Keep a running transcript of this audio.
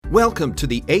Welcome to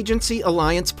the Agency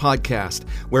Alliance podcast,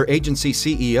 where agency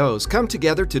CEOs come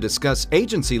together to discuss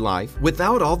agency life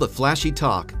without all the flashy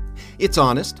talk. It's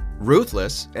honest,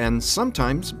 ruthless, and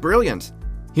sometimes brilliant.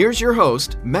 Here's your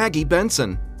host, Maggie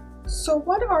Benson. So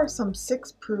what are some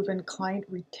 6 proven client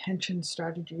retention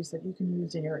strategies that you can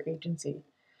use in your agency?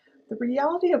 The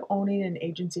reality of owning an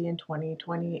agency in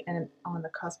 2020 and on the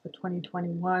cusp of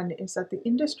 2021 is that the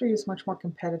industry is much more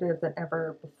competitive than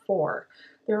ever before.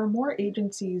 There are more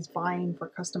agencies vying for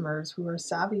customers who are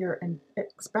savvier and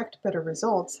expect better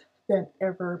results than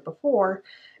ever before,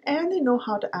 and they know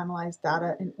how to analyze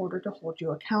data in order to hold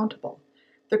you accountable.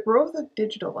 The growth of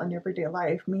digital in everyday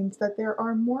life means that there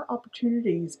are more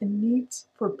opportunities and needs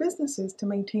for businesses to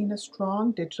maintain a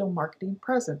strong digital marketing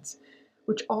presence,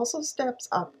 which also steps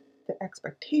up the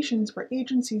expectations for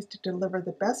agencies to deliver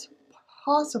the best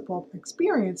possible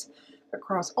experience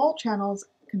across all channels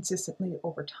consistently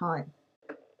over time.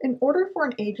 In order for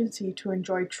an agency to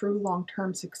enjoy true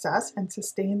long-term success and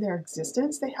sustain their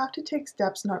existence, they have to take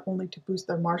steps not only to boost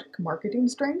their marketing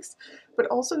strengths, but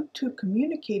also to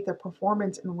communicate their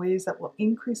performance in ways that will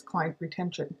increase client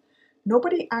retention.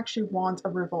 Nobody actually wants a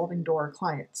revolving door of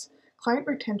clients. Client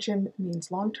retention means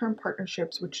long-term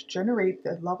partnerships which generate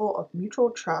the level of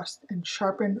mutual trust and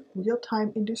sharpen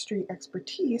real-time industry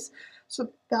expertise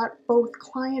so that both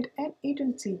client and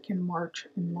agency can march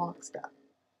in lockstep.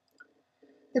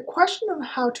 The question of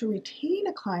how to retain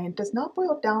a client does not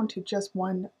boil down to just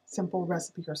one simple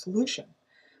recipe or solution.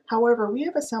 However, we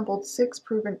have assembled 6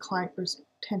 proven client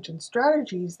retention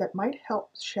strategies that might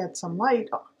help shed some light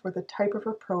for the type of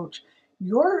approach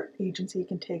your agency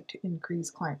can take to increase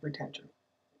client retention.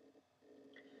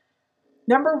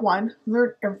 Number 1,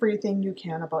 learn everything you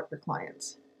can about your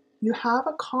clients. You have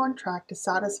a contract to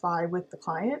satisfy with the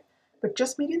client, but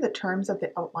just meeting the terms of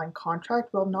the outlined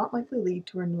contract will not likely lead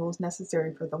to renewals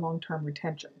necessary for the long-term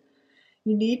retention.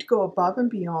 You need to go above and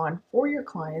beyond for your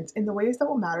clients in the ways that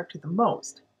will matter to them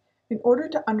most. In order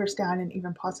to understand and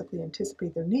even possibly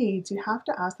anticipate their needs, you have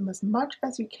to ask them as much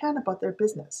as you can about their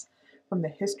business, from the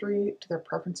history to their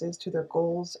preferences to their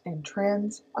goals and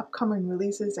trends, upcoming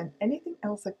releases, and anything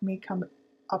else that may come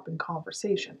up in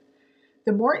conversation.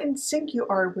 The more in sync you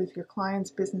are with your clients'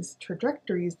 business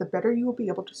trajectories, the better you will be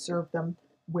able to serve them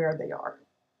where they are.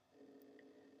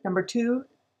 Number 2,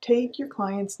 take your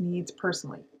clients' needs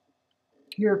personally.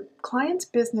 Your client's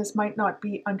business might not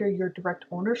be under your direct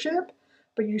ownership,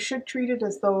 but you should treat it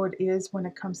as though it is when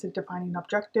it comes to defining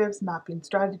objectives, mapping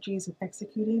strategies, and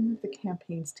executing the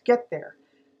campaigns to get there.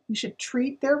 You should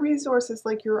treat their resources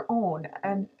like your own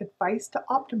and advise to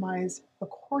optimize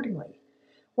accordingly.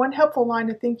 One helpful line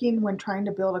of thinking when trying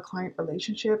to build a client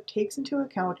relationship takes into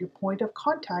account your point of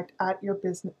contact at your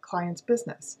client's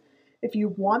business. If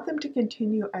you want them to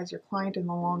continue as your client in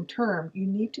the long term, you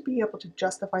need to be able to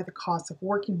justify the cost of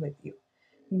working with you.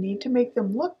 You need to make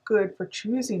them look good for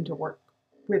choosing to work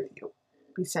with you.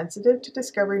 Be sensitive to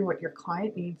discovering what your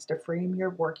client needs to frame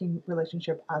your working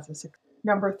relationship as a success.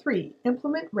 Number 3,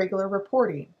 implement regular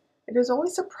reporting. It is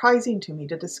always surprising to me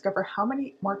to discover how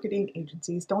many marketing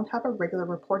agencies don't have a regular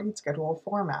reporting schedule or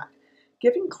format.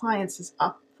 Giving clients this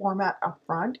format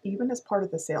upfront, even as part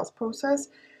of the sales process,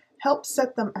 helps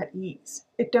set them at ease.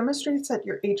 It demonstrates that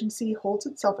your agency holds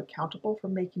itself accountable for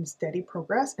making steady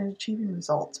progress and achieving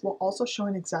results, while also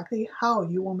showing exactly how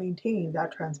you will maintain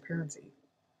that transparency.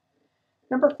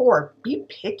 Number 4, be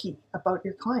picky about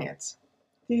your clients.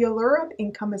 The allure of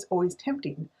income is always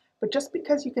tempting, but just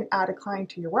because you can add a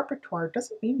client to your repertoire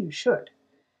doesn't mean you should.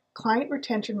 Client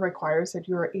retention requires that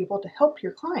you are able to help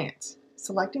your clients.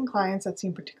 Selecting clients that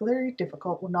seem particularly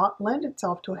difficult will not lend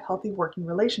itself to a healthy working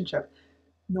relationship,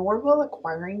 nor will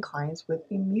acquiring clients with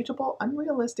immutable,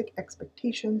 unrealistic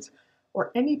expectations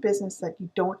or any business that you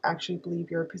don't actually believe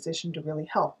you're positioned to really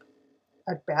help.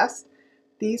 At best,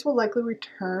 these will likely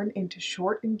return into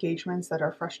short engagements that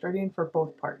are frustrating for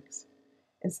both parties.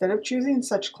 Instead of choosing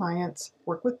such clients,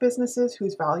 work with businesses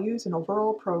whose values and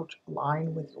overall approach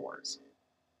align with yours.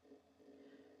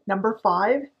 Number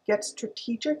 5, get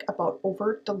strategic about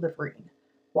over-delivering.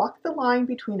 Walk the line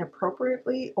between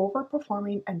appropriately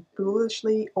overperforming and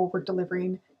foolishly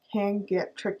over-delivering can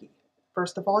get tricky.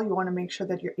 First of all, you want to make sure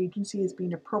that your agency is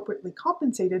being appropriately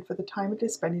compensated for the time it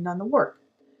is spending on the work.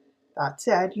 That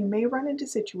said, you may run into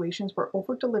situations where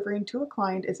over-delivering to a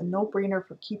client is a no-brainer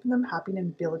for keeping them happy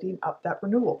and building up that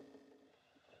renewal.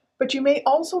 But you may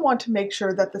also want to make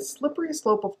sure that the slippery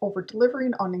slope of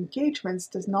over-delivering on engagements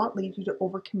does not lead you to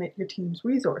overcommit your team's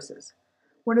resources.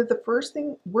 One of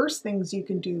the worst things you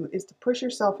can do is to push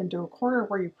yourself into a corner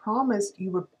where you promised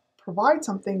you would provide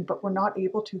something but were not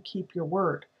able to keep your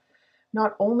word.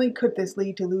 Not only could this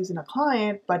lead to losing a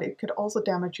client, but it could also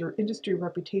damage your industry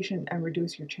reputation and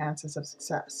reduce your chances of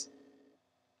success.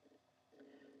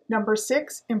 Number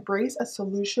 6, embrace a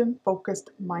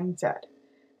solution-focused mindset.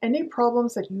 Any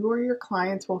problems that you or your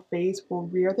clients will face will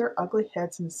rear their ugly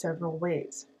heads in several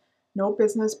ways. No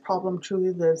business problem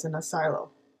truly lives in a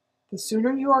silo. The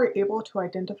sooner you are able to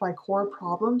identify core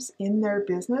problems in their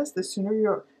business, the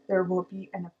sooner there will be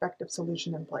an effective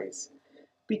solution in place.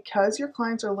 Because your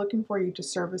clients are looking for you to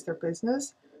service their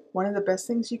business, one of the best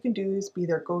things you can do is be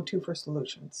their go-to for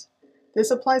solutions.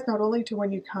 This applies not only to when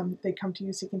they come to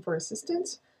you seeking for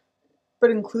assistance, but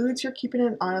includes your keeping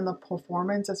an eye on the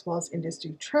performance as well as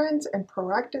industry trends and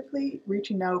proactively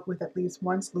reaching out with at least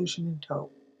one solution in tow.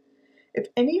 If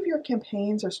any of your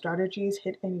campaigns or strategies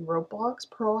hit any roadblocks,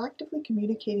 proactively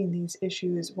communicating these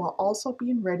issues while also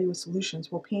being ready with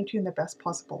solutions will paint you in the best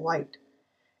possible light.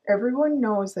 Everyone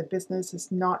knows that business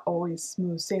is not always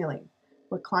smooth sailing.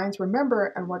 What clients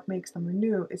remember and what makes them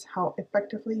renew is how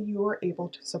effectively you are able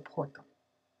to support them.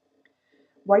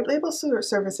 White label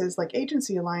services like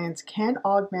Agency Alliance can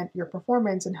augment your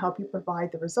performance and help you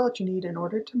provide the results you need in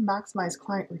order to maximize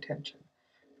client retention.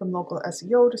 From local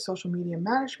SEO to social media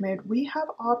management, we have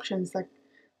options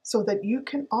so that you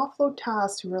can offload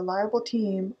tasks to a reliable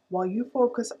team while you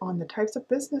focus on the types of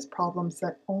business problems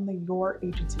that only your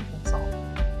agency can solve.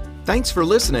 Thanks for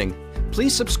listening.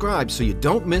 Please subscribe so you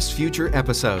don't miss future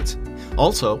episodes.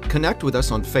 Also, connect with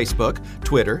us on Facebook,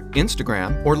 Twitter,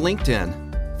 Instagram, or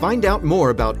LinkedIn. Find out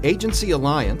more about Agency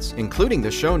Alliance, including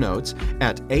the show notes,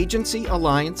 at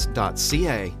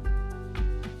agencyalliance.ca.